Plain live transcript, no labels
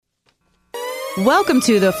Welcome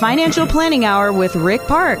to the Financial Planning Hour with Rick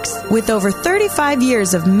Parks. With over 35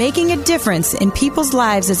 years of making a difference in people's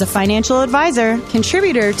lives as a financial advisor,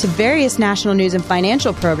 contributor to various national news and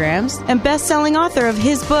financial programs, and best-selling author of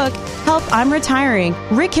his book, Help, I'm Retiring,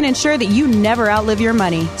 Rick can ensure that you never outlive your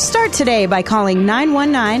money. Start today by calling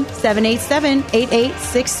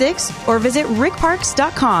 919-787-8866 or visit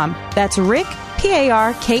rickparks.com. That's Rick,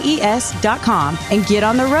 Parkes.com, and get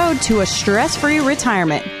on the road to a stress-free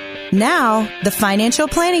retirement. Now, the Financial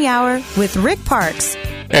Planning Hour with Rick Parks.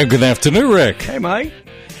 And good afternoon, Rick. Hey, Mike.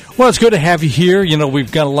 Well, it's good to have you here. You know, we've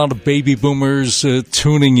got a lot of baby boomers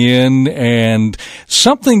tuning in, and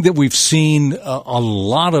something that we've seen a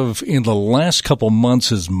lot of in the last couple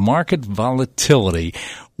months is market volatility.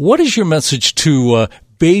 What is your message to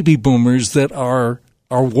baby boomers that are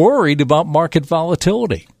worried about market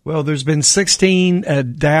volatility? Well, there's been 16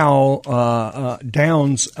 downs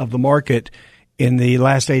of the market in the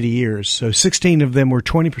last 80 years. So 16 of them were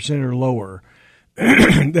 20% or lower.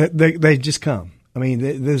 they just come. I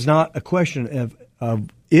mean, there's not a question of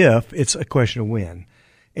if, it's a question of when.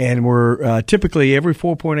 And we're typically every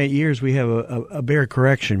 4.8 years we have a bear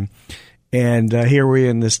correction. And here we're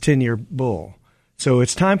in this 10-year bull. So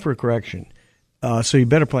it's time for a correction. So you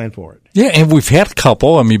better plan for it. Yeah, and we've had a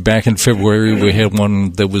couple. I mean, back in February, we had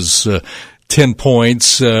one that was 10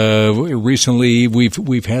 points. Recently,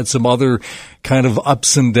 we've had some other kind of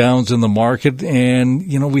ups and downs in the market, and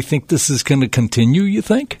you know we think this is going to continue. You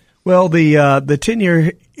think? Well, the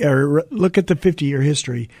 10-year look at the 50-year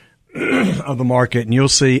history of the market, and you'll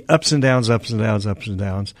see ups and downs, ups and downs, ups and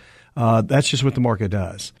downs. That's just what the market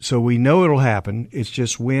does. So we know it'll happen. It's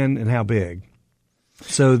just when and how big.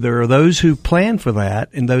 So there are those who plan for that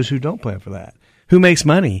and those who don't plan for that. Who makes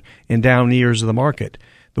money in down years of the market?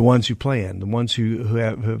 The ones who plan, the ones who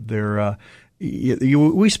have their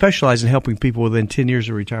we specialize in helping people within 10 years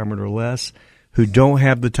of retirement or less who don't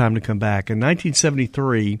have the time to come back. In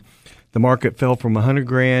 1973, the market fell from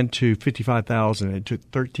 $100,000 to $55,000. It took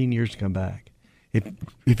 13 years to come back.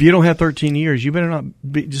 If you don't have 13 years, you better not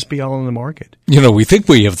just be all in the market. You know, we think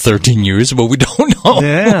we have 13 years, but we don't know.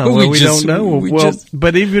 Yeah, well, we don't know.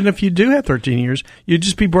 But even if you do have 13 years, you'd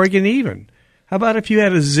just be breaking even. How about if you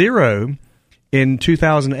had a zero in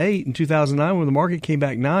 2008 and 2009 when the market came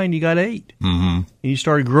back 9, you got 8. Mm-hmm. And you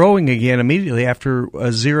started growing again immediately after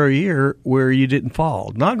a 0 year where you didn't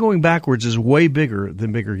fall. Not going backwards is way bigger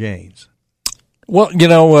than bigger gains. Well, you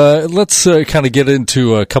know, let's kind of get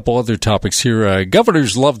into a couple other topics here.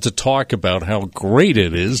 Governors love to talk about how great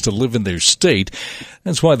it is to live in their state.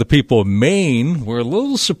 That's why the people of Maine were a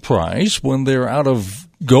little surprised when their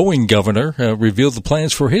out-of-going governor revealed the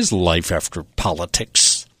plans for his life after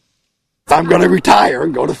politics. I'm going to retire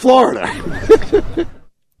and go to Florida.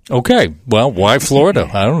 Okay. Well, why Florida?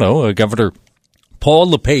 I don't know. Governor Paul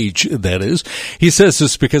LePage, that is. He says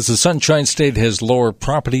this because the Sunshine State has lower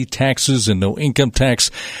property taxes and no income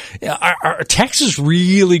tax. Are taxes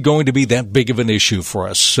really going to be that big of an issue for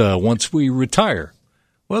us once we retire?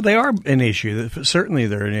 Well, they are an issue. Certainly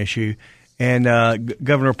they're an issue. And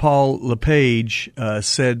Governor Paul LePage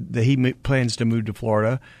said that he plans to move to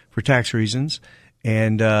Florida for tax reasons.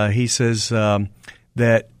 And he says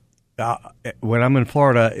that when I'm in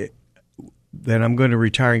Florida, then I'm going to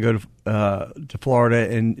retire and go to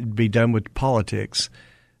Florida and be done with politics.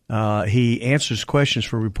 He answers questions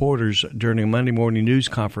for reporters during a Monday morning news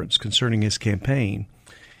conference concerning his campaign.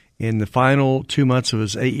 In the final 2 months of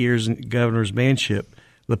his 8 years in governor's manship,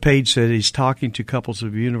 LePage said he's talking to couples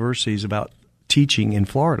of universities about teaching in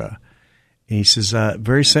Florida. And he says,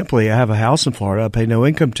 very simply, I have a house in Florida. I pay no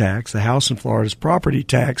income tax. The house in Florida's property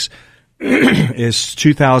tax is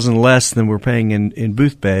 $2,000 less than we're paying in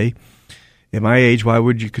Booth Bay. At my age, why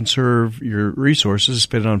would you conserve your resources and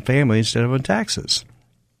spend it on family instead of on taxes?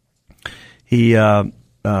 He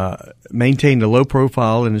maintained a low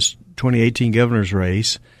profile in his 2018 governor's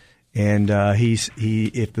race, and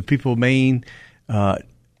if the people of Maine,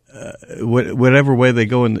 whatever way they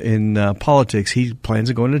go in politics, he plans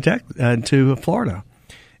on going to Florida,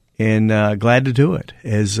 and glad to do it.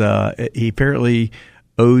 As he apparently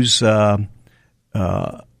owes.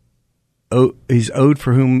 He's owed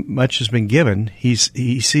for whom much has been given. He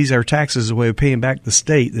sees our taxes as a way of paying back the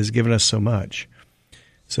state that's given us so much.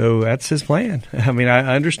 So that's his plan. I mean,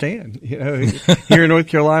 I understand. You know, here in North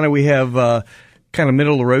Carolina, we have kind of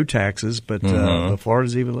middle of the road taxes, but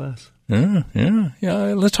Florida's even less. Yeah.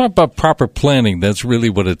 Let's talk about proper planning. That's really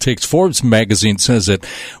what it takes. Forbes magazine says that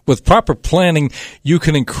with proper planning, you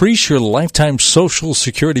can increase your lifetime Social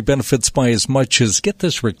Security benefits by as much as, get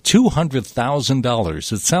this, Rick,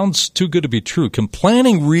 $200,000. It sounds too good to be true. Can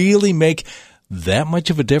planning really make that much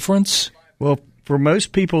of a difference? Well, for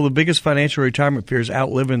most people, the biggest financial retirement fear is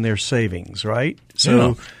outliving their savings, right?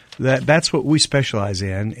 So that's what we specialize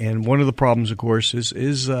in. And one of the problems, of course,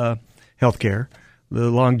 is healthcare.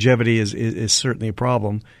 The longevity is certainly a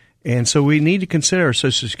problem. And so we need to consider our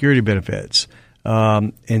Social Security benefits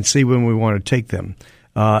and see when we want to take them.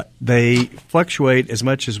 They fluctuate as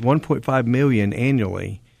much as $1.5 million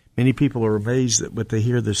annually. Many people are amazed that what they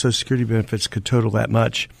hear their Social Security benefits could total that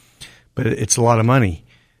much, but it's a lot of money.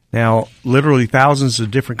 Now, literally thousands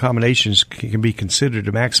of different combinations can be considered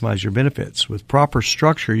to maximize your benefits. With proper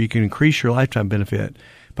structure, you can increase your lifetime benefit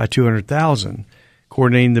by $200,000,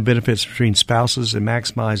 coordinating the benefits between spouses and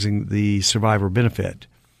maximizing the survivor benefit.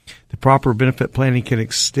 The proper benefit planning can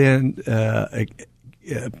extend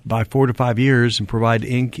by 4 to 5 years and provide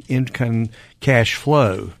income cash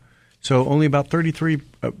flow. So only about 33%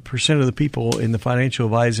 of the people in the financial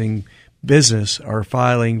advising business are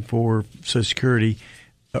filing for Social Security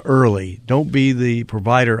early. Don't be the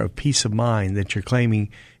provider of peace of mind that you're claiming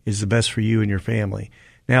is the best for you and your family.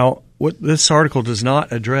 Now, what this article does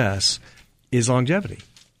not address is longevity.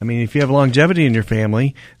 I mean, if you have longevity in your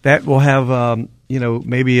family, that will have,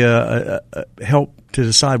 maybe a help to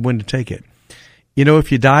decide when to take it.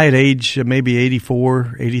 If you die at age maybe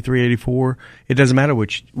 84, 83, 84, it doesn't matter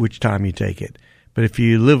which time you take it. But if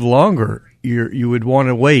you live longer, you would want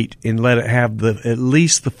to wait and let it have at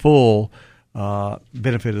least the full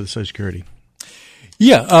benefit of the Social Security.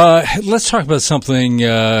 Yeah, let's talk about something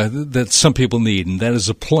that some people need, and that is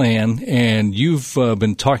a plan. And you've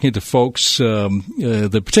been talking to folks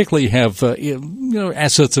that particularly have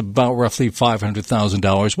assets of about roughly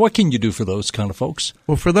 $500,000. What can you do for those kind of folks?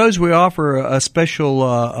 Well, for those, we offer a special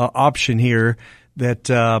option here that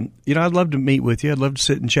I'd love to meet with you. I'd love to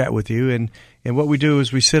sit and chat with you. And what we do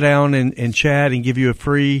is we sit down and chat and give you a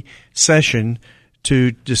free session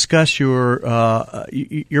to discuss your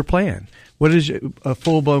plan. What is a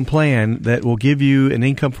full-blown plan that will give you an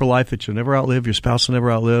income for life that you'll never outlive, your spouse will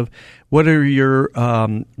never outlive? What are your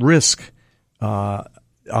risk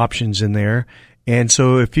options in there? And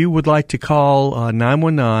so if you would like to call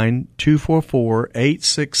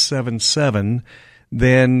 919-244-8677,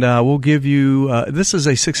 then we'll give you this is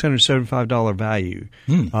a $675 value,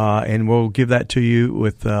 and we'll give that to you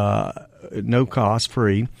with no cost,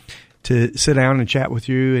 free, to sit down and chat with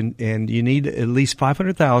you, and you need at least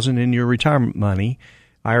 $500,000 in your retirement money,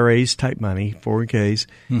 IRAs type money, 401ks,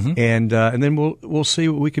 and then we'll see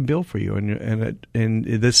what we can build for you, and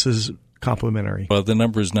this is complimentary. Well, the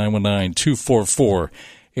number is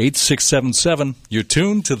 919-244-8677. You're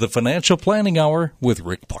tuned to the Financial Planning Hour with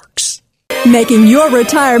Rick Parks. Making your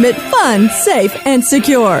retirement fun, safe, and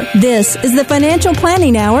secure. This is the Financial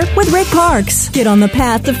Planning Hour with Rick Parks. Get on the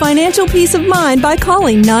path to financial peace of mind by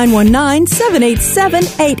calling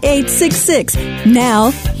 919-787-8866. Now,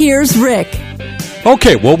 here's Rick.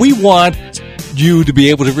 Okay, well, we want you to be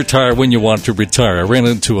able to retire when you want to retire. I ran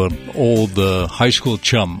into an old high school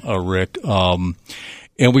chum, Rick,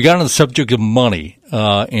 and we got on the subject of money,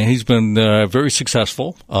 and he's been very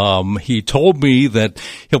successful. He told me that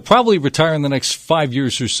he'll probably retire in the next 5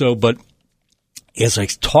 years or so, but as I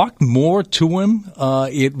talked more to him,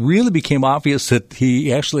 it really became obvious that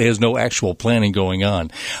he actually has no actual planning going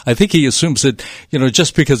on. I think he assumes that,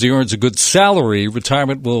 just because he earns a good salary,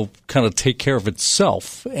 retirement will kind of take care of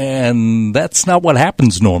itself, and that's not what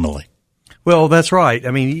happens normally. Well, that's right.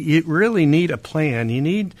 I mean, you really need a plan. You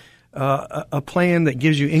need a plan that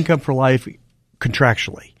gives you income for life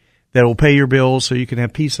contractually, that will pay your bills so you can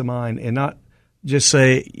have peace of mind and not just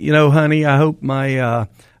say, honey, I hope the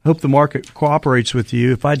market cooperates with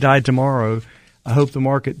you. If I died tomorrow, I hope the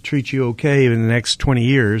market treats you okay in the next 20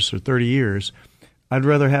 years or 30 years. I'd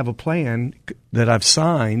rather have a plan that I've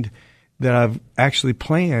signed, that I've actually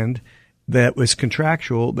planned, that was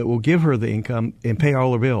contractual, that will give her the income and pay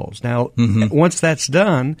all her bills. Now, once that's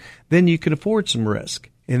done, then you can afford some risk.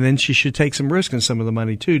 And then she should take some risk in some of the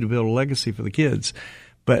money, too, to build a legacy for the kids.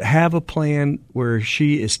 But have a plan where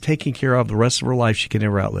she is taking care of the rest of her life. She can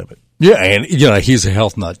never outlive it. Yeah, and, he's a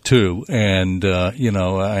health nut, too. And, I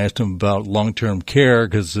asked him about long-term care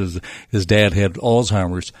because his dad had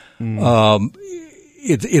Alzheimer's.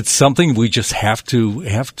 It's something we just have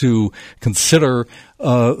to consider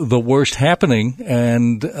the worst happening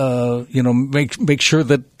and, make sure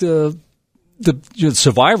that the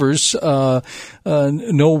survivors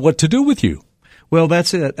know what to do with you. Well,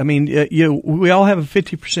 that's it. I mean, we all have a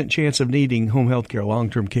 50% chance of needing home health care,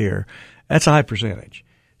 long-term care. That's a high percentage.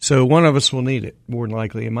 So one of us will need it, more than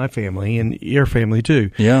likely, in my family and your family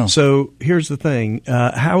too. Yeah. So here's the thing.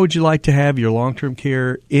 How would you like to have your long-term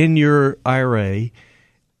care in your IRA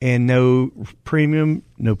and no premium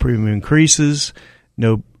increases,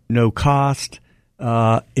 no cost,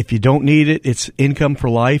 If you don't need it, it's income for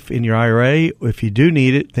life in your IRA. If you do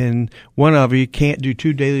need it, then one of you can't do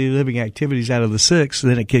 2 daily living activities out of the 6,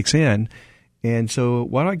 then it kicks in. And so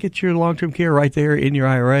why not get your long-term care right there in your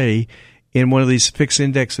IRA in one of these fixed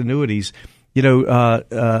index annuities? You know,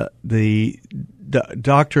 the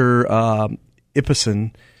Dr.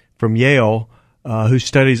 Ibbotson from Yale, who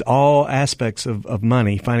studies all aspects of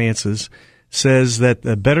money, finances, says that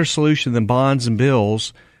the better solution than bonds and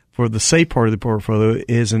bills for the safe part of the portfolio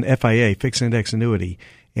is an FIA, fixed index annuity,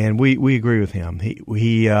 and we agree with him.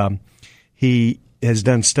 He has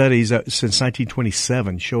done studies since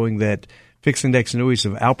 1927 showing that fixed index annuities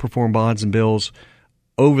have outperformed bonds and bills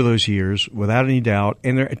over those years without any doubt,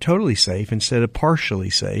 and they're totally safe instead of partially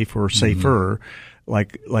safe or safer.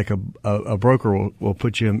 Like a broker will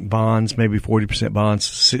put you in bonds, maybe 40% bonds,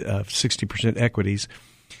 60% equities.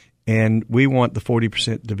 And we want the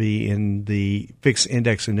 40% to be in the fixed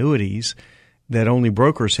index annuities that only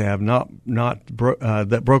brokers have,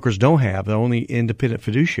 that brokers don't have, that only independent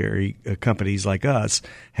fiduciary companies like us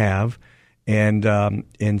have. And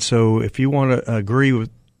so if you want to agree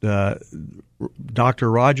with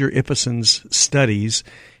Dr. Roger Ibboson's studies,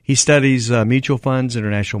 he studies mutual funds,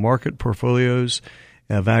 international market portfolios,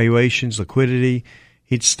 valuations, liquidity.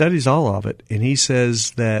 He studies all of it, and he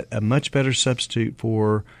says that a much better substitute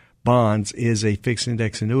for bonds is a fixed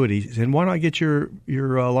index annuity. And why not get your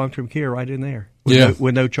long-term care right in there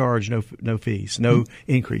with no charge, no fees, no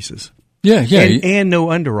increases. And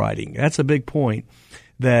no underwriting. That's a big point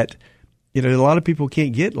that, you know, a lot of people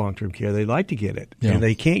can't get long-term care. They'd like to get it, and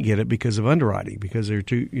they can't get it because of underwriting, because they're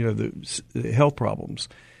the health problems.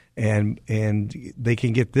 And they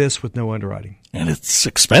can get this with no underwriting. And it's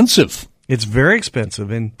expensive. It's very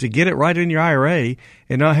expensive, and to get it right in your IRA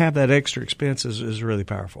and not have that extra expense is really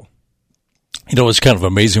powerful. You know, it's kind of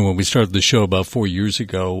amazing. When we started the show about 4 years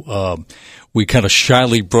ago, we kind of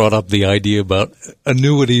shyly brought up the idea about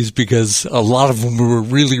annuities because a lot of them were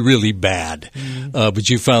really, really bad. But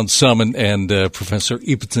you found some, and Professor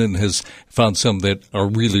Ibbotson has found some that are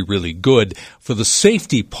really, really good for the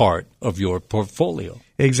safety part of your portfolio.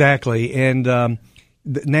 Exactly. And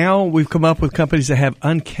now we've come up with companies that have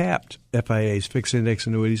uncapped FIAs, fixed index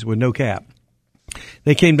annuities, with no cap.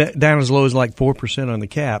 They came down as low as like 4% on the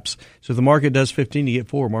caps. So if the market does 15, you get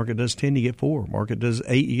 4. Market does 10, you get 4. Market does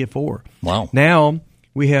 8, you get 4. Wow. Now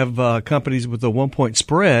we have companies with a 1-point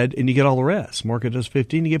spread, and you get all the rest. Market does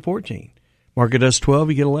 15, you get 14. Market does 12,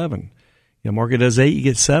 you get 11. Market does 8, you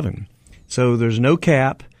get 7. So there's no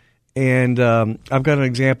cap. And I've got an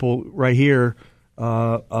example right here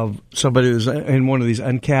of somebody who's in one of these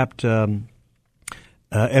uncapped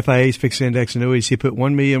FIAs, fixed index annuities. He put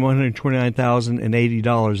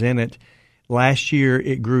 $1,129,080 in it. Last year,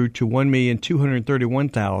 it grew to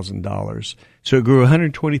 $1,231,000. So it grew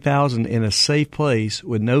 $120,000 in a safe place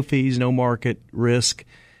with no fees, no market risk,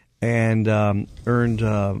 and earned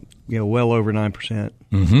well over 9%.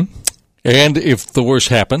 Mm-hmm. And if the worst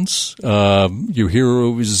happens, your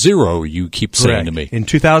hero is zero. You keep saying to me. In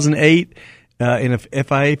 2008. In a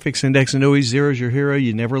FIA fixed index annuity, zero is your hero.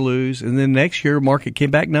 You never lose. And then next year, market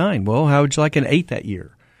came back 9. Well, how would you like an 8 that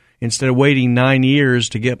year? Instead of waiting 9 years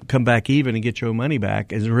to come back even and get your money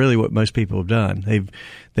back, is really what most people have done.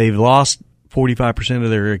 They've lost 45%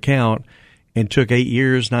 of their account and took 8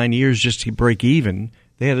 years, 9 years just to break even.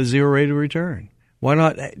 They had a zero rate of return. Why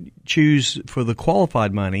not choose for the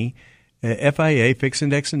qualified money, FIA fixed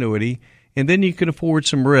index annuity? And then you can afford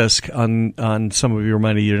some risk on some of your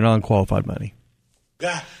money, your non-qualified money.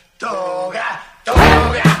 Okay,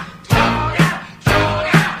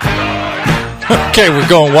 we're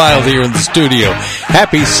going wild here in the studio.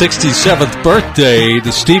 Happy 67th birthday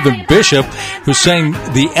to Stephen Bishop, who sang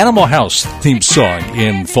the Animal House theme song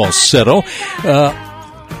in falsetto.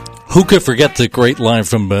 Who could forget the great line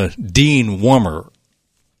from Dean Wormer?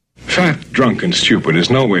 Fat, drunk, and stupid is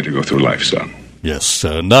no way to go through life, son. Yes,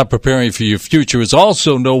 not preparing for your future is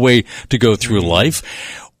also no way to go through life.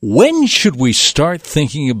 When should we start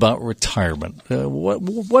thinking about retirement?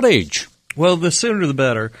 What age? Well, the sooner the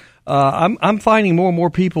better. I'm finding more and more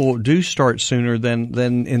people do start sooner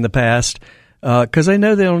than in the past because they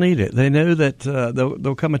know they don't need it. They know that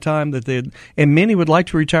there'll come a time that and many would like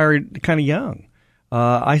to retire kind of young.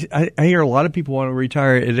 I hear a lot of people want to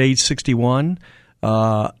retire at age 61.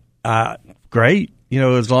 Great.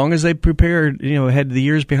 As long as they prepared, had the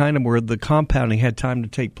years behind them where the compounding had time to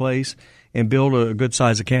take place and build a good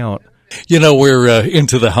size account. We're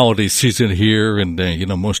into the holiday season here, and,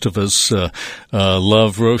 most of us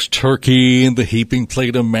love roast turkey and the heaping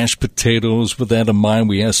plate of mashed potatoes. With that in mind,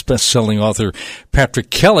 we asked best-selling author Patrick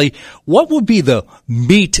Kelly, what would be the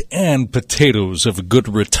meat and potatoes of a good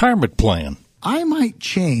retirement plan? I might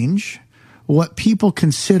change what people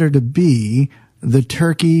consider to be the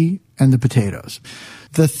turkey and the potatoes.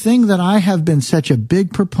 The thing that I have been such a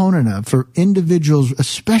big proponent of for individuals,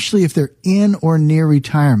 especially if they're in or near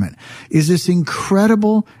retirement, is this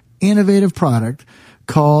incredible, innovative product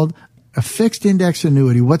called a fixed index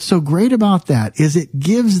annuity. What's so great about that is it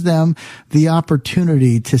gives them the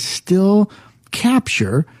opportunity to still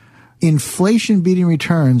capture inflation-beating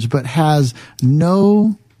returns, but has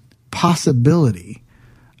no possibility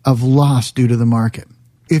of loss due to the market.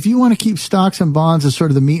 If you want to keep stocks and bonds as sort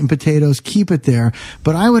of the meat and potatoes, keep it there.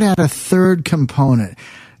 But I would add a third component.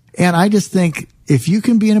 And I just think if you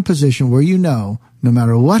can be in a position where you know, no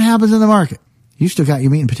matter what happens in the market, you still got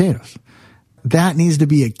your meat and potatoes. That needs to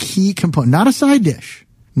be a key component, not a side dish,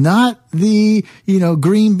 not the,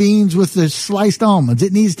 green beans with the sliced almonds.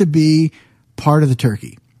 It needs to be part of the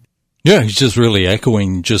turkey. Yeah, he's just really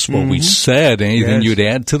echoing just what we said. Anything you'd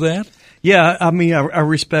add to that? Yeah, I mean, I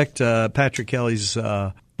respect Patrick Kelly's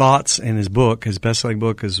thoughts, and his book, his best-selling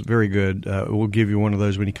book, is very good. We'll give you one of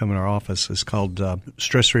those when you come in our office. It's called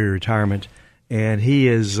Stress-Free Retirement, and he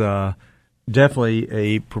is definitely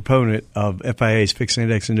a proponent of FIAs, fixed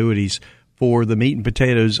index annuities, for the meat and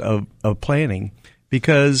potatoes of planning,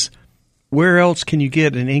 because where else can you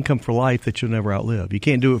get an income for life that you'll never outlive? You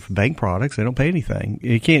can't do it for bank products. They don't pay anything.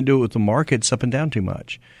 You can't do it with the markets up and down too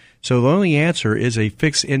much. So the only answer is a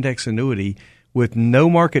fixed index annuity with no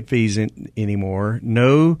market fees anymore,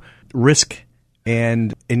 no risk,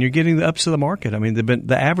 and you're getting the ups of the market. I mean,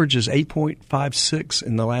 the average is 8.56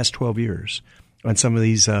 in the last 12 years on some of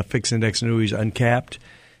these fixed index annuities, uncapped.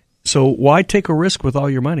 So why take a risk with all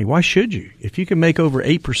your money? Why should you? If you can make over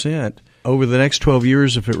 8% over the next 12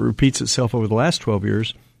 years, if it repeats itself over the last 12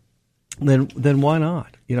 years, then why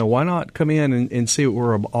not? Why not come in and see what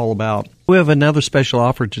we're all about? We have another special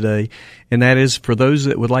offer today, and that is for those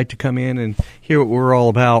that would like to come in and hear what we're all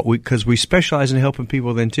about, because we specialize in helping people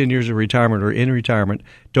within 10 years of retirement or in retirement,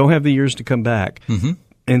 don't have the years to come back. Mm-hmm.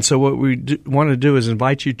 And so what we want to do is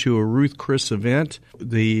invite you to a Ruth Chris event.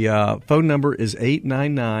 The phone number is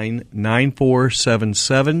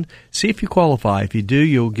 899-9477. See if you qualify. If you do,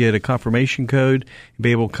 you'll get a confirmation code. You'll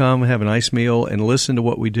be able to come, have a nice meal, and listen to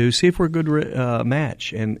what we do. See if we're a good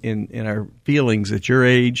match in our feelings at your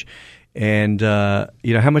age. And,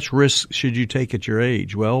 how much risk should you take at your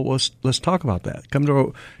age? Well, let's talk about that. Come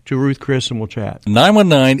to Ruth Chris and we'll chat.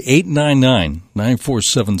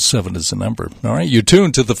 919-899-9477 is the number. All right, you're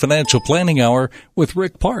tuned to the Financial Planning Hour with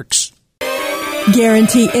Rick Parks.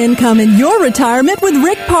 Guarantee income in your retirement with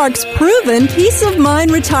Rick Parks' proven peace of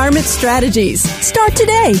mind retirement strategies. Start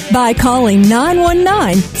today by calling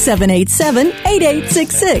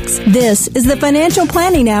 919-787-8866. This is the Financial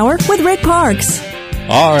Planning Hour with Rick Parks.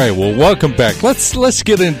 All right, well, welcome back. Let's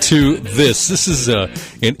get into this. This is an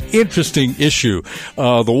interesting issue.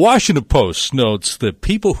 The Washington Post notes that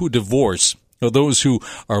people who divorce, or those who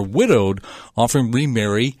are widowed, often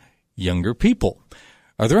remarry younger people.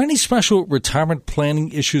 Are there any special retirement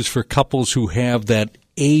planning issues for couples who have that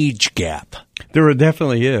age gap? There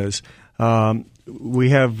definitely is. We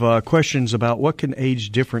have questions about what can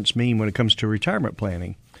age difference mean when it comes to retirement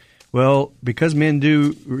planning. Well, because men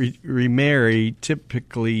do remarry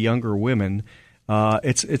typically younger women,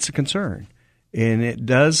 it's a concern, and it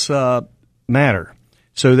does matter.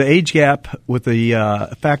 So the age gap with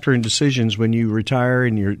the factor in decisions when you retire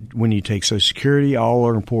and when you take Social Security, all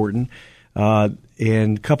are important.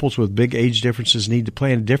 And couples with big age differences need to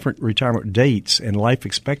plan different retirement dates and life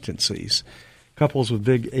expectancies. Couples with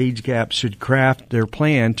big age gaps should craft their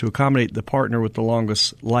plan to accommodate the partner with the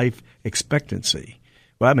longest life expectancy.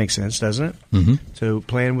 Well, that makes sense, doesn't it? Mm-hmm. So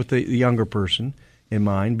plan with the younger person in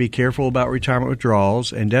mind. Be careful about retirement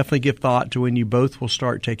withdrawals, and definitely give thought to when you both will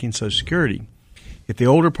start taking Social Security. If the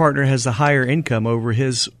older partner has the higher income over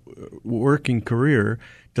his working career,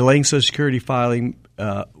 delaying Social Security filing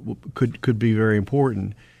could be very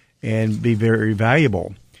important and be very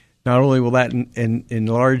valuable. Not only will that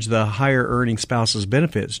enlarge the higher earning spouse's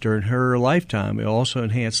benefits during her lifetime, it will also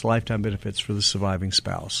enhance lifetime benefits for the surviving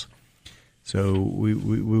spouse. So we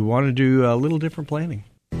want to do a little different planning.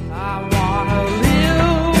 I want to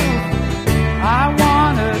live. I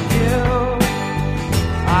want to give.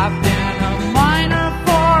 I've been a miner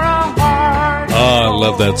for a heart. I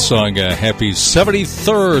love that song. Happy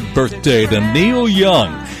 73rd birthday to Neil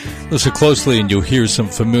Young. Listen closely and you'll hear some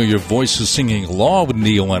familiar voices singing along with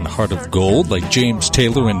Neil on Heart of Gold, like James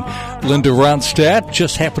Taylor and Linda Ronstadt.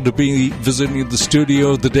 Just happened to be visiting the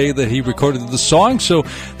studio the day that he recorded the song, so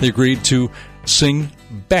they agreed to sing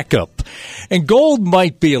backup. And gold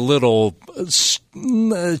might be a little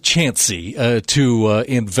chancy to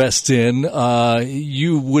invest in.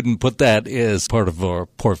 You wouldn't put that as part of our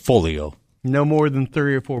portfolio. No more than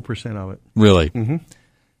 30 or 4% of it. Really? Mm-hmm.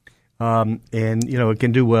 And it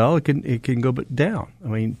can do well. It can go down. I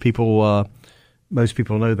mean, most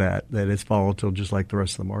people know that it's volatile, just like the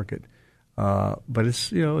rest of the market. But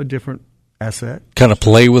it's a different asset. Kind of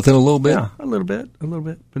play with it a little bit. Yeah, a little bit,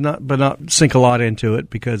 but not sink a lot into it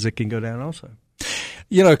because it can go down also.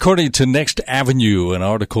 According to Next Avenue, an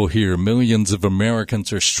article here, millions of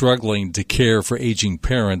Americans are struggling to care for aging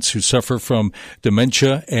parents who suffer from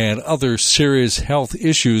dementia and other serious health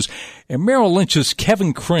issues. And Merrill Lynch's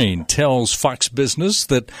Kevin Crane tells Fox Business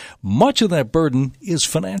that much of that burden is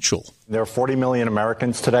financial. There are 40 million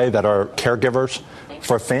Americans today that are caregivers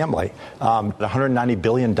for family. $190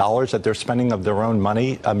 billion that they're spending of their own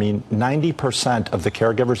money. I mean, 90% of the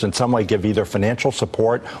caregivers in some way give either financial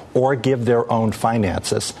support or give their own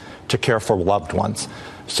finances to care for loved ones.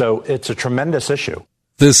 So it's a tremendous issue.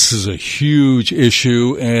 This is a huge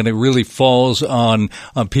issue, and it really falls on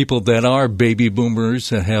people that are baby boomers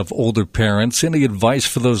that have older parents. Any advice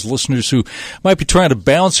for those listeners who might be trying to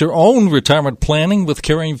balance their own retirement planning with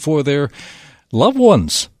caring for their loved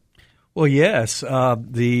ones? Well, yes.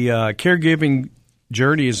 The caregiving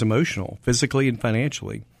journey is emotional, physically and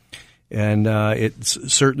financially. And it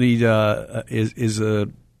certainly is a,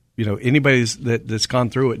 anybody that's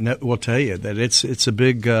gone through it will tell you that it's a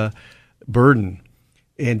big burden.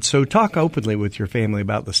 And so talk openly with your family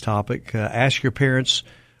about this topic. Ask your parents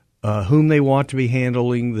whom they want to be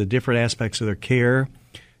handling the different aspects of their care.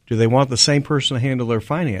 Do they want the same person to handle their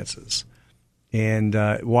finances? And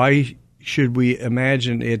why should we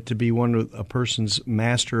imagine it to be a person's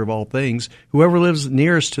master of all things? Whoever lives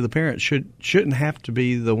nearest to the parent shouldn't have to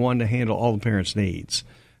be the one to handle all the parents' needs.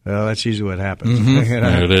 That's usually what happens. Mm-hmm.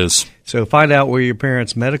 There it is. So find out where your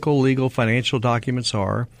parents' medical, legal, financial documents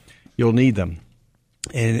are. You'll need them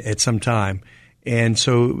at some time. And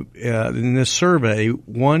so in this survey,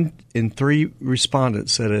 1 in 3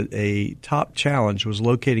 respondents said a top challenge was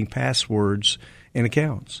locating passwords and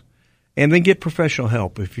accounts. And then get professional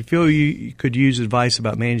help. If you feel you could use advice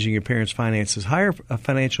about managing your parents' finances, hire a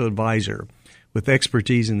financial advisor with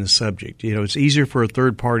expertise in the subject. It's easier for a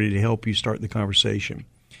third party to help you start the conversation.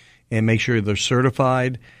 And make sure they're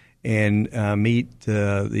certified and meet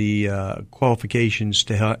the qualifications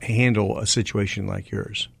to handle a situation like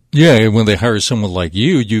yours. Yeah, when they hire someone like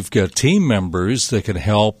you, you've got team members that can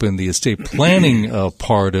help in the estate planning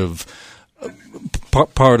part of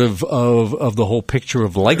the whole picture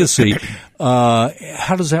of legacy.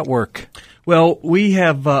 How does that work? Well, we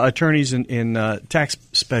have attorneys and tax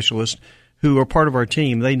specialists who are part of our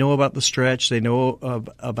team. They know about the stretch. They know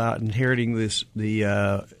about inheriting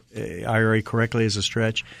the IRA correctly as a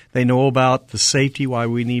stretch. They know about the safety, why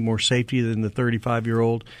we need more safety than the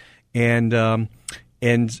 35-year-old. And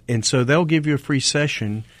so they'll give you a free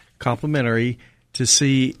session, complimentary, to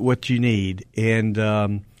see what you need. And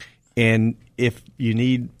if you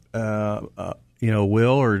need,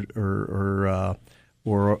 will or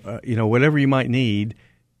whatever you might need,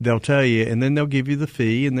 they'll tell you, and then they'll give you the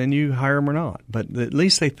fee, and then you hire them or not. But at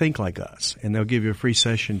least they think like us, and they'll give you a free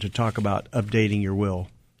session to talk about updating your will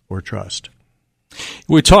or trust.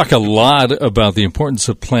 We talk a lot about the importance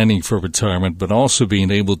of planning for retirement, but also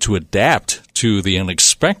being able to adapt to the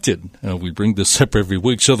unexpected. We bring this up every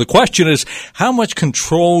week. So the question is, how much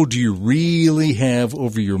control do you really have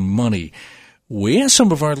over your money? We asked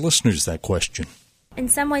some of our listeners that question. In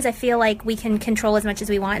some ways, I feel like we can control as much as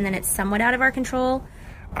we want, and then it's somewhat out of our control.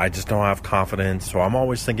 I just don't have confidence, so I'm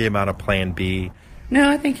always thinking about a plan B. No,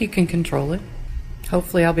 I think you can control it.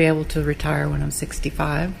 Hopefully I'll be able to retire when I'm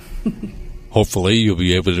 65. Hopefully you'll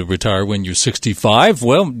be able to retire when you're 65.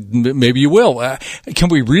 Well, maybe you will. Can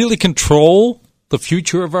we really control the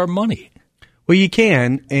future of our money? Well, you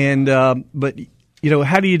can, but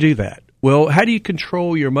how do you do that? Well, how do you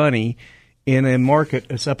control your money in a market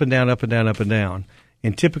that's up and down, up and down, up and down?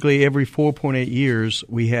 And typically every 4.8 years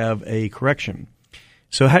we have a correction.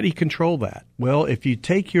 So how do you control that? Well, if you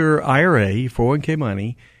take your IRA, your 401k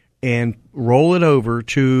money, and roll it over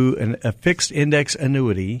to a fixed index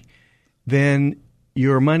annuity, then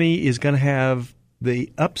your money is going to have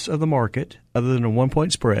the ups of the market other than a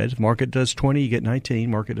 1-point spread. If market does 20, you get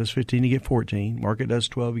 19. Market does 15, you get 14. Market does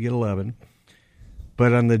 12, you get 11.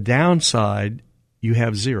 But on the downside, you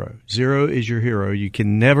have 0. 0 is your hero. You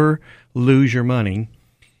can never lose your money.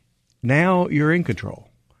 Now you're in control.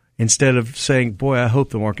 Instead of saying, boy, I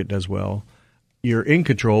hope the market does well, you're in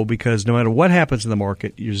control because no matter what happens in the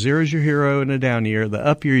market, your 0 is your hero in a down year. The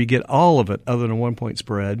up year, you get all of it other than a 1-point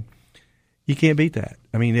spread. You can't beat that.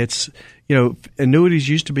 I mean, it's, annuities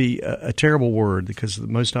used to be a terrible word because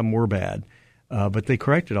most of them were bad. But they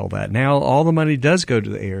corrected all that. Now all the money does go to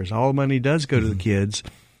the heirs. All the money does go to the kids.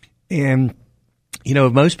 And,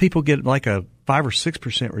 most people get like a 5 or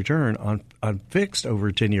 6% return on fixed over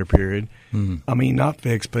a 10-year period. I mean, not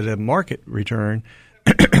fixed, but a market return.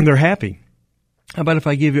 They're happy. How about if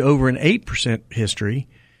I give you over an 8% history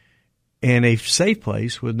and a safe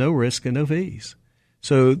place with no risk and no fees?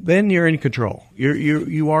 So then you're in control.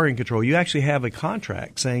 You are in control. You actually have a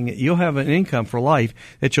contract saying that you'll have an income for life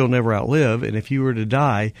that you'll never outlive. And if you were to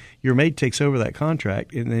die, your mate takes over that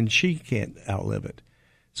contract, and then she can't outlive it.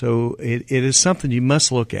 So it is something you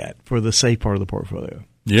must look at for the safe part of the portfolio.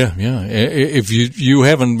 Yeah. If you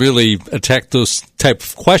haven't really attacked those type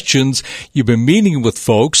of questions, you've been meeting with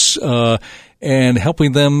folks and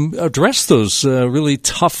helping them address those really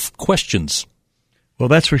tough questions. Well,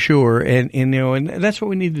 that's for sure. And that's what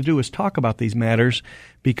we need to do is talk about these matters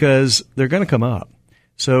because they're going to come up.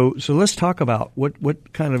 So let's talk about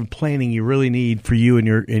what kind of planning you really need for you and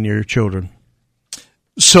your children.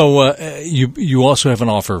 So you also have an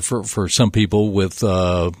offer for some people with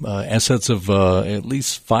assets of at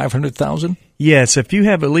least $500,000? Yes, if you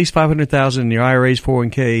have at least $500,000 in your IRAs,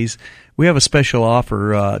 401ks, we have a special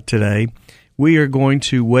offer today. We are going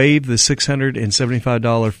to waive the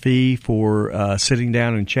 $675 fee for sitting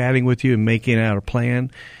down and chatting with you and making out a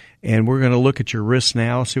plan. And we're going to look at your risks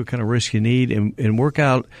now, see what kind of risk you need, and work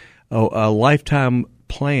out a lifetime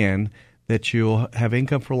plan that you'll have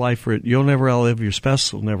income for life for it. You'll never outlive, your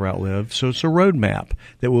spouse will never outlive. So it's a roadmap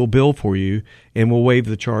that we'll build for you, and we'll waive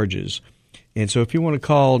the charges. And so if you want to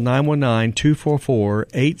call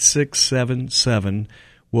 919-244-8677,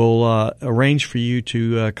 we'll arrange for you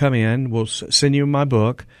to come in. We'll send you my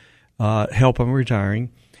book, Help I'm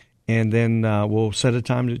Retiring, and then we'll set a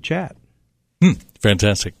time to chat.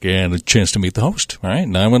 Fantastic. And a chance to meet the host. All right.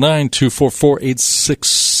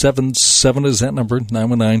 919-244-8677 is that number.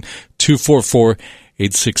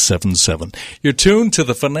 919-244-8677. You're tuned to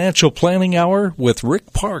the Financial Planning Hour with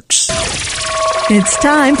Rick Parks. It's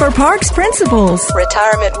time for Parks Principles.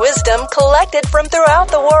 Retirement wisdom collected from throughout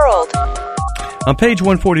the world. On page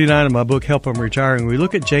 149 of my book, Help I'm Retiring, we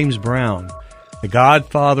look at James Brown, the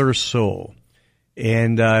godfather of soul.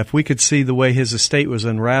 And if we could see the way his estate was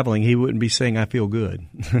unraveling, he wouldn't be saying, I feel good,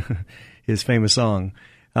 his famous song.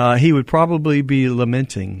 He would probably be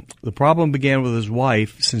lamenting. The problem began with his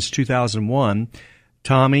wife since 2001,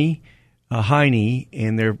 Tommy Heine,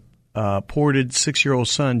 and their ported 6-year-old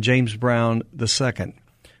son, James Brown II,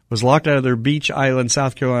 was locked out of their Beach Island,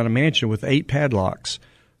 South Carolina mansion with 8 padlocks,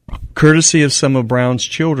 courtesy of some of Brown's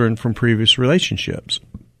children from previous relationships.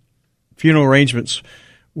 Funeral arrangements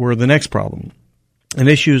were the next problem. An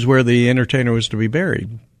issue is where the entertainer was to be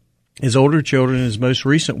buried. His older children and his most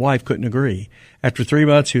recent wife couldn't agree. After 3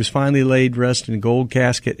 months, he was finally laid rest in a gold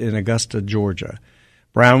casket in Augusta, Georgia.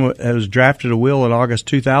 Brown was drafted a will in August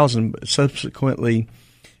 2000, but subsequently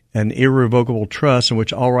an irrevocable trust in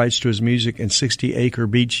which all rights to his music and 60-acre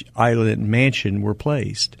Beach Island mansion were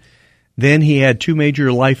placed. Then he had 2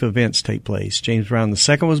 major life events take place. James Brown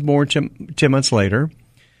II was born 10 months later,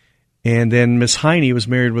 and then Miss Heine was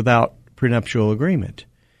married without prenuptial agreement.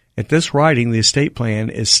 At this writing, the estate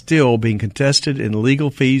plan is still being contested, and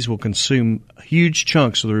legal fees will consume huge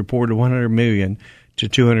chunks of the reported $100 million to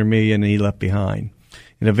 $200 million he left behind.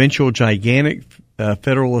 An eventual gigantic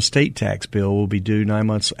federal estate tax bill will be due 9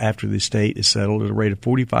 months after the estate is settled at a rate of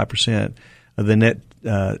 45% of the net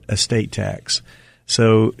estate tax.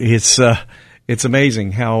 So it's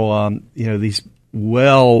amazing how these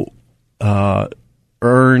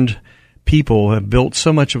earned people have built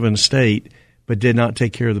so much of an estate, but did not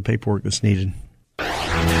take care of the paperwork that's needed.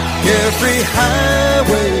 Every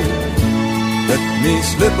highway, let me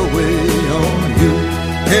slip away on you.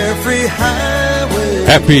 Every highway.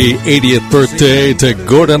 Happy 80th birthday to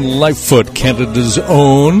Gordon Lightfoot, Canada's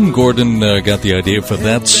own. Gordon got the idea for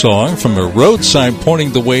that song from a road sign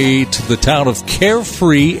pointing the way to the town of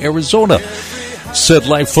Carefree, Arizona. Said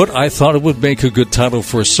Lightfoot, I thought it would make a good title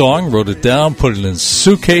for a song, wrote it down, put it in a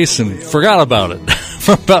suitcase, and forgot about it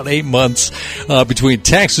for about 8 months between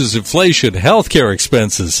taxes, inflation, healthcare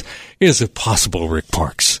expenses. Is it possible, Rick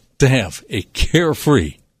Parks, to have a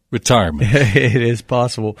carefree retirement? It is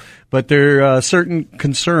possible, but there are certain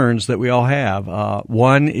concerns that we all have.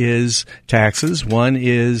 One is taxes. One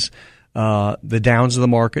is the downs of the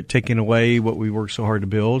market, taking away what we worked so hard to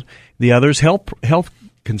build. The other is health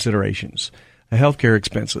considerations. Healthcare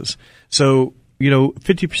expenses. So,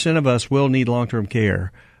 50% of us will need long-term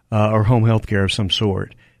care or home health care of some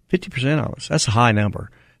sort. 50% of us. That's a high number.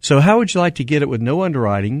 So how would you like to get it with no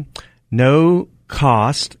underwriting, no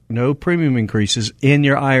cost, no premium increases in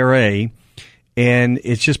your IRA, and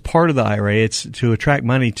it's just part of the IRA. It's to attract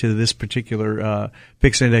money to this particular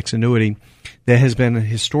fixed index annuity that has been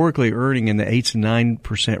historically earning in the 8 to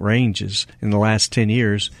 9% ranges in the last 10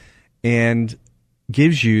 years, and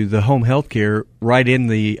gives you the home health care right in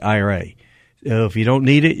the IRA. If you don't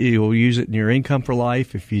need it, you'll use it in your income for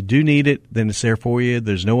life. If you do need it, then it's there for you.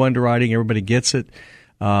 There's no underwriting. Everybody gets it.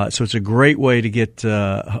 So it's a great way to get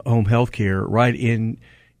home health care right in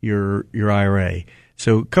your IRA.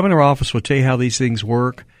 So come in our office. We'll tell you how these things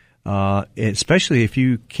work, especially if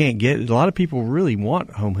you can't get it. A lot of people really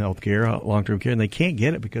want home health care, long-term care, and they can't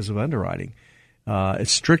get it because of underwriting.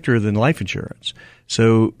 It's stricter than life insurance.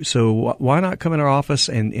 So why not come in our office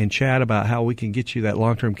and chat about how we can get you that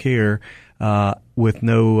long-term care with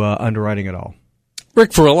no underwriting at all?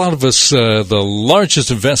 Rick, for a lot of us, the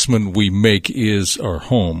largest investment we make is our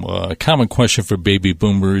home. A common question for baby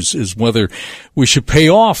boomers is whether we should pay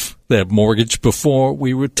off that mortgage before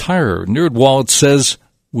we retire. NerdWallet says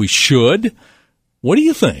we should. What do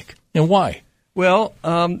you think, and why? Well,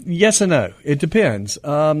 yes and no. It depends.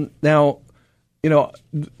 Now,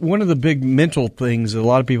 one of the big mental things that a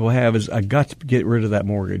lot of people have is I got to get rid of that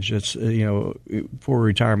mortgage. It's for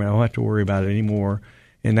retirement. I don't have to worry about it anymore,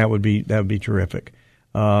 and that would be terrific.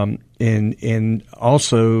 And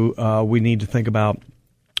also we need to think about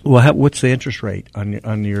what's the interest rate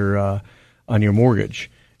on your mortgage.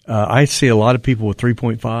 I see a lot of people with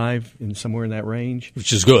 3.5 and somewhere in that range,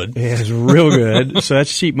 which is good. It's real good. So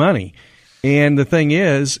that's cheap money. And the thing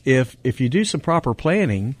is, if you do some proper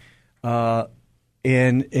planning, and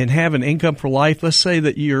have an income for life, let's say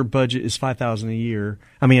that your budget is $5,000 a year.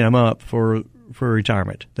 I'm up for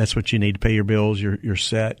retirement. That's what you need to pay your bills. You're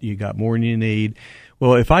set. You got more than you need.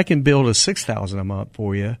 Well, if I can build a $6,000 a month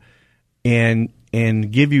for you, and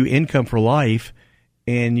give you income for life,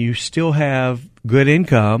 and you still have good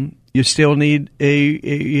income, you still need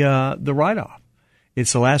the write-off.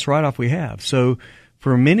 It's the last write-off we have. So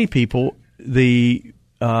for many people, the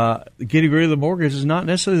getting rid of the mortgage is not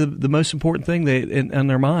necessarily the most important thing in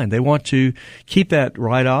their mind. They want to keep that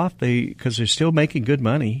write-off because they're still making good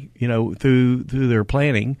money, through their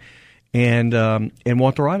planning, and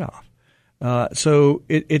want the write-off. So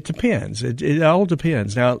it depends. It all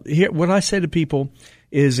depends. Now, here, what I say to people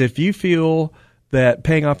is, if you feel that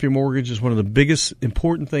paying off your mortgage is one of the biggest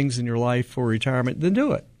important things in your life for retirement, then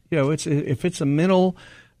do it. If it's a mental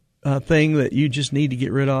thing that you just need to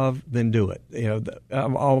get rid of, then do it.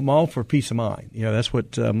 I'm all for peace of mind. That's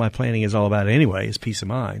what my planning is all about anyway, is peace of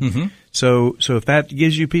mind. Mm-hmm. So if that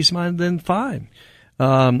gives you peace of mind, then fine.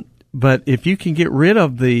 But if you can get rid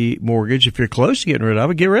of the mortgage, if you're close to getting rid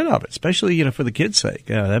of it, get rid of it, especially, for the kids' sake.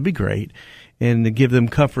 That'd be great. And to give them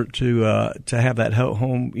comfort to have that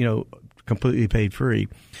home, completely paid free.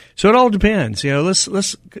 So it all depends.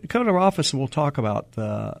 Let's come to our office and we'll talk about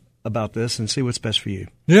this and see what's best for you.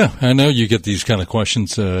 Yeah, I know you get these kind of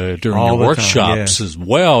questions during all your workshops as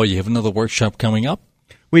well. You have another workshop coming up?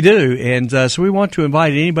 We do, and so we want to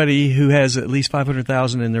invite anybody who has at least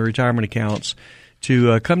 $500,000 in their retirement accounts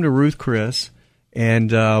to come to Ruth Chris,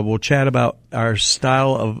 and we'll chat about our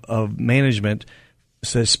style of management.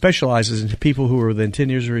 So it specializes in people who are within 10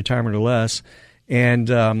 years of retirement or less,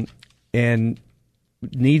 and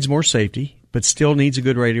needs more safety, but still needs a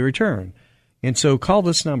good rate of return. And so call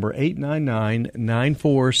this number,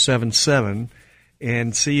 899-9477,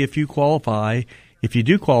 and see if you qualify. If you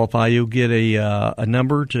do qualify, you'll get a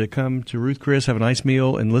number to come to Ruth Chris, have a nice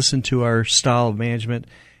meal, and listen to our style of management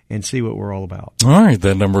and see what we're all about. All right,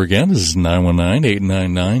 that number again is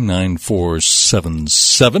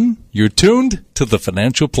 919-899-9477. You're tuned to the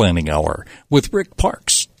Financial Planning Hour with Rick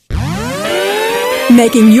Parks.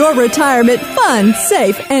 Making your retirement fun,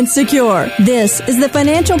 safe, and secure. This is the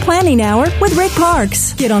Financial Planning Hour with Rick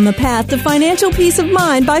Parks. Get on the path to financial peace of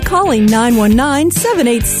mind by calling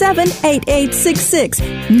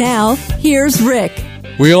 919-787-8866. Now, here's Rick.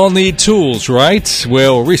 We all need tools, right?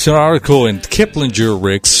 Well, a recent article in Kiplinger,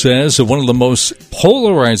 Rick, says that one of the most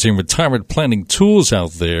polarizing retirement planning tools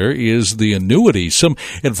out there is the annuity. Some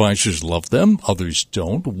advisors love them, others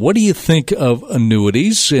don't. What do you think of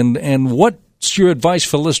annuities, and what's your advice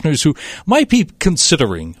for listeners who might be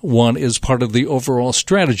considering one as part of the overall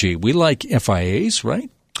strategy? We like FIAs,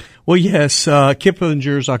 right? Well, yes.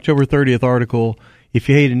 Kiplinger's October 30th article, If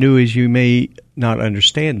You Hate Annuities, You May Not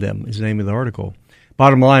Understand Them, is the name of the article.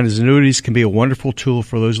 Bottom line is, annuities can be a wonderful tool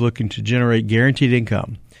for those looking to generate guaranteed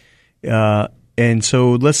income. And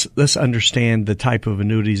so let's understand the type of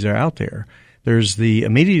annuities that are out there. There's the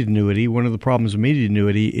immediate annuity. One of the problems with immediate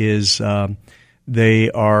annuity is they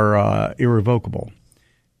are irrevocable.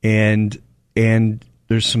 And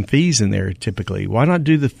there's some fees in there typically. Why not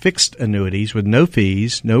do the fixed annuities with no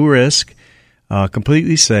fees, no risk,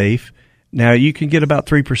 completely safe? Now, you can get about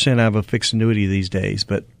 3% out of a fixed annuity these days,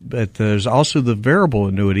 but there's also the variable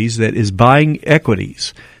annuities that is buying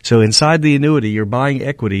equities. So inside the annuity, you're buying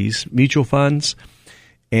equities, mutual funds,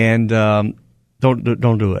 and don't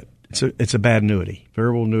do it. It's a bad annuity.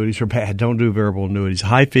 Variable annuities are bad. Don't do variable annuities.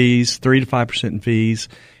 High fees, 3 to 5% in fees.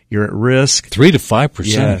 You're at risk. 3 to 5%?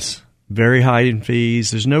 Yes. Very high in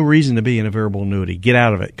fees. There's no reason to be in a variable annuity. Get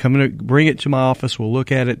out of it. Bring it to my office. We'll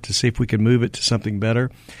look at it to see if we can move it to something better.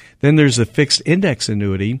 Then there's a fixed index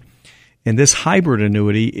annuity, and this hybrid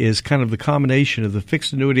annuity is kind of the combination of the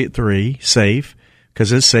fixed annuity at 3, safe,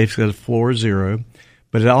 because it's safe, it's got a floor of 0,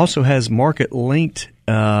 but it also has market linked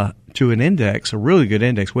to an index, a really good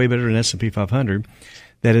index, way better than S&P 500,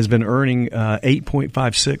 that has been earning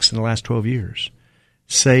 8.56 in the last 12 years.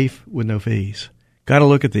 Safe with no fees. Got to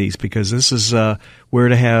look at these because this is where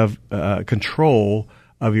to have control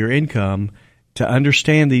of your income. To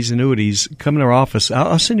understand these annuities, come to our office.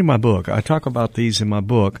 I'll send you my book. I talk about these in my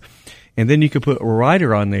book. And then you can put a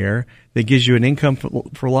rider on there that gives you an income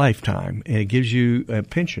for lifetime, and it gives you a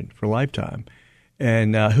pension for lifetime.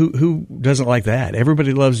 And who doesn't like that?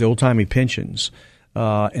 Everybody loves the old-timey pensions.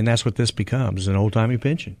 And that's what this becomes, an old-timey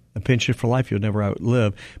pension, a pension for life you'll never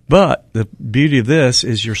outlive. But the beauty of this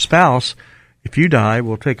is your spouse, if you die,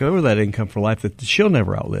 will take over that income for life that she'll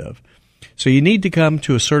never outlive. So you need to come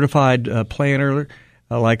to a certified planner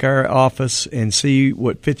like our office and see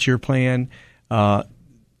what fits your plan.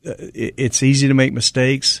 It's easy to make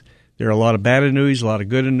mistakes. There are a lot of bad annuities, a lot of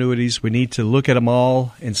good annuities. We need to look at them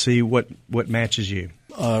all and see what matches you.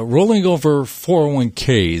 Rolling over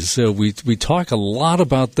 401ks, we talk a lot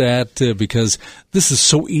about that because this is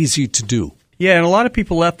so easy to do. Yeah, and a lot of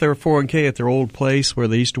people left their 401k at their old place where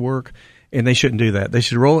they used to work, and they shouldn't do that. They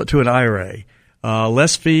should roll it to an IRA.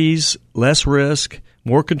 Less fees, less risk,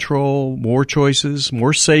 more control, more choices,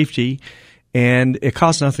 more safety, and it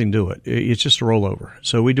costs nothing to do it. It's just a rollover.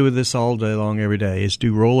 So we do this all day long, every day, is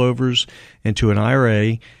do rollovers into an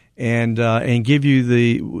IRA and give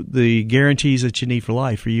you the guarantees that you need for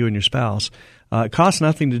life for you and your spouse. It costs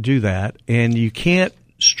nothing to do that, and you can't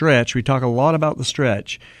stretch. We talk a lot about the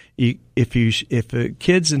stretch. If the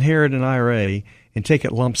kids inherit an IRA and take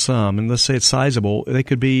it lump sum, and let's say it's sizable, they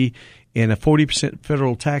could be in a 40%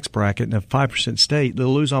 federal tax bracket and a 5% state,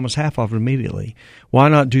 they'll lose almost half of it immediately. Why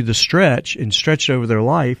not do the stretch and stretch it over their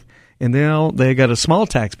life? And then they got a small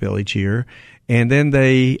tax bill each year, and then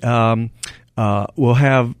they will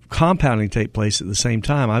have compounding take place at the same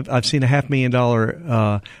time. I've seen a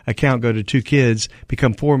 $500,000 account go to 2 kids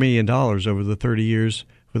become $4 million over the 30 years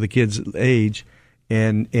for the kids' age,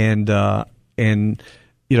 and you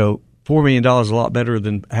know, $4 million is a lot better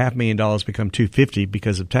than $500,000 become $250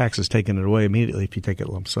 because of taxes taking it away immediately if you take it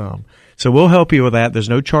lump sum. So we'll help you with that. There's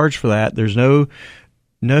no charge for that. There's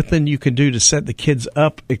nothing you can do to set the kids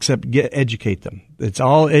up except educate them. It's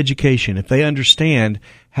all education. If they understand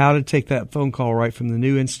how to take that phone call right from the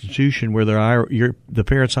new institution where the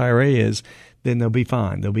parent's IRA is, then they'll be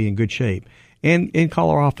fine. They'll be in good shape. And call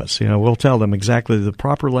our office. You know, we'll tell them exactly the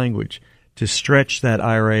proper language to stretch that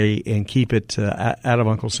IRA and keep it out of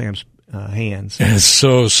Uncle Sam's hands. It's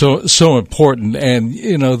so important. And,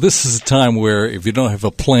 you know, this is a time where if you don't have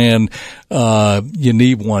a plan, you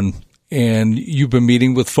need one. And you've been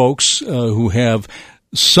meeting with folks who have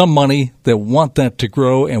some money that want that to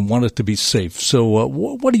grow and want it to be safe. So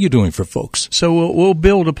what are you doing for folks? So we'll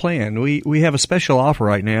build a plan. We have a special offer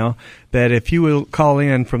right now that if you will call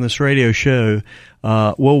in from this radio show,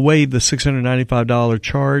 we'll waive the $695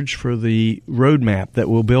 charge for the roadmap that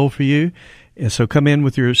we'll build for you. And so come in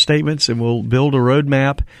with your statements and we'll build a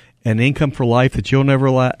roadmap, an income for life that you'll never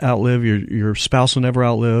outlive, your spouse will never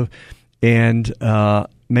outlive, and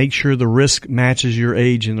make sure the risk matches your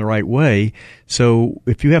age in the right way. So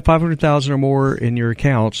if you have $500,000 or more in your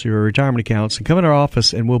accounts, your retirement accounts, and come in our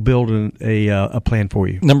office and we'll build a plan for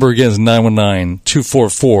you. Number again is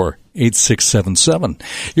 919-244-8677.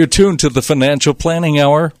 You're tuned to the Financial Planning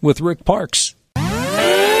Hour with Rick Parks.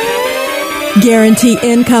 Guarantee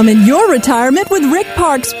income in your retirement with Rick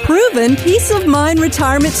Parks' proven peace of mind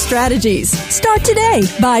retirement strategies. Start today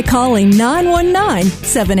by calling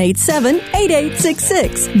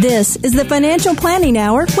 919-787-8866. This is the Financial Planning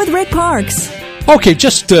Hour with Rick Parks. Okay,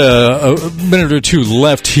 just a minute or two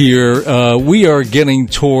left here. We are getting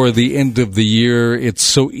toward the end of the year. It's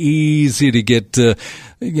so easy to get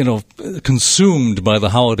consumed by the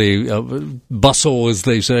holiday bustle, as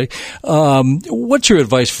they say. What's your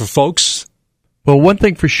advice for folks Well, one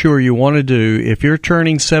thing for sure you want to do, if you're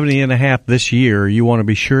turning 70 and a half this year, you want to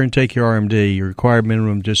be sure and take your RMD, your required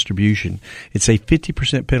minimum distribution. It's a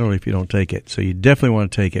 50% penalty if you don't take it, so you definitely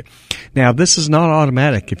want to take it. Now, this is not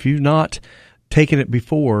automatic. If you've not taken it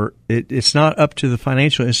before, it's not up to the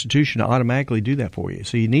financial institution to automatically do that for you.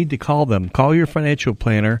 So you need to call them. Call your financial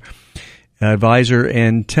planner, advisor,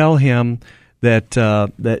 and tell him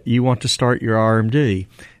that you want to start your RMD.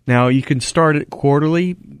 Now, you can start it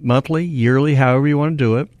quarterly, monthly, yearly, however you want to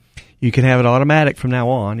do it. You can have it automatic from now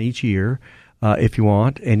on each year if you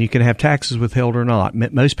want, and you can have taxes withheld or not.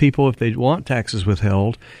 Most people, if they want taxes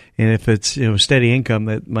withheld, and if it's steady income,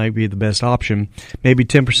 that might be the best option. Maybe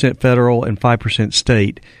 10% federal and 5%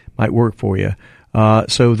 state might work for you.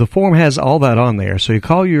 So the form has all that on there. So you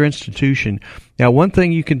call your institution. Now, one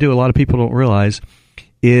thing you can do, a lot of people don't realize,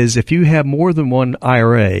 is if you have more than one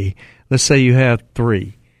IRA, let's say you have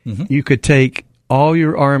 3, you could take all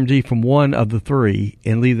your RMD from one of the 3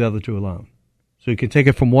 and leave the other 2 alone. So you can take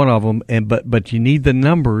it from one of them, but you need the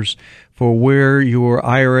numbers for where your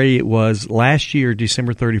IRA was last year,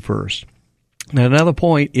 December 31st. Now, another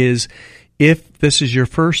point is, if this is your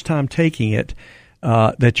first time taking it,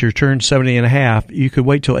 that you're turned 70 and a half, you could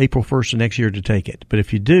wait till April 1st of next year to take it. But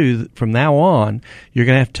if you do, from now on, you're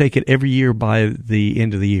going to have to take it every year by the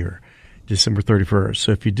end of the year, December 31st.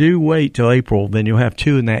 So if you do wait till April, then you'll have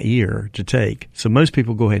 2 in that year to take. So most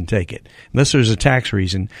people go ahead and take it. Unless there's a tax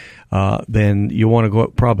reason, then you want to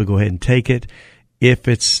probably go ahead and take it if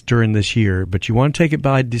it's during this year. But you want to take it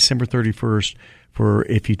by December 31st for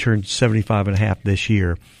if you turn 75 and a half this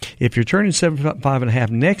year. If you're turning 75 and a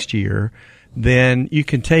half next year, then you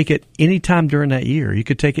can take it any time during that year. You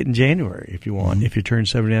could take it in January if you want, if you turn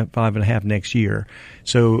 75 and a half next year.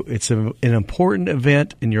 So it's an important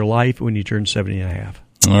event in your life when you turn 70 and a half.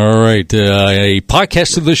 All right. A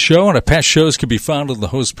podcast of this show and our past shows can be found on the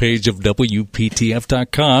host page of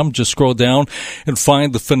WPTF.com. Just scroll down and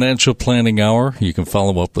find the Financial Planning Hour. You can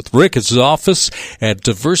follow up with Rick at his office at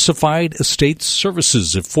Diversified Estate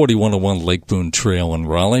Services at 4101 Lake Boone Trail in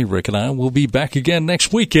Raleigh. Rick and I will be back again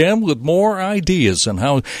next weekend with more ideas on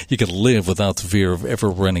how you can live without the fear of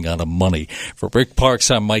ever running out of money. For Rick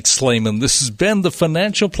Parks, I'm Mike Slayman. This has been the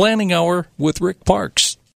Financial Planning Hour with Rick Parks.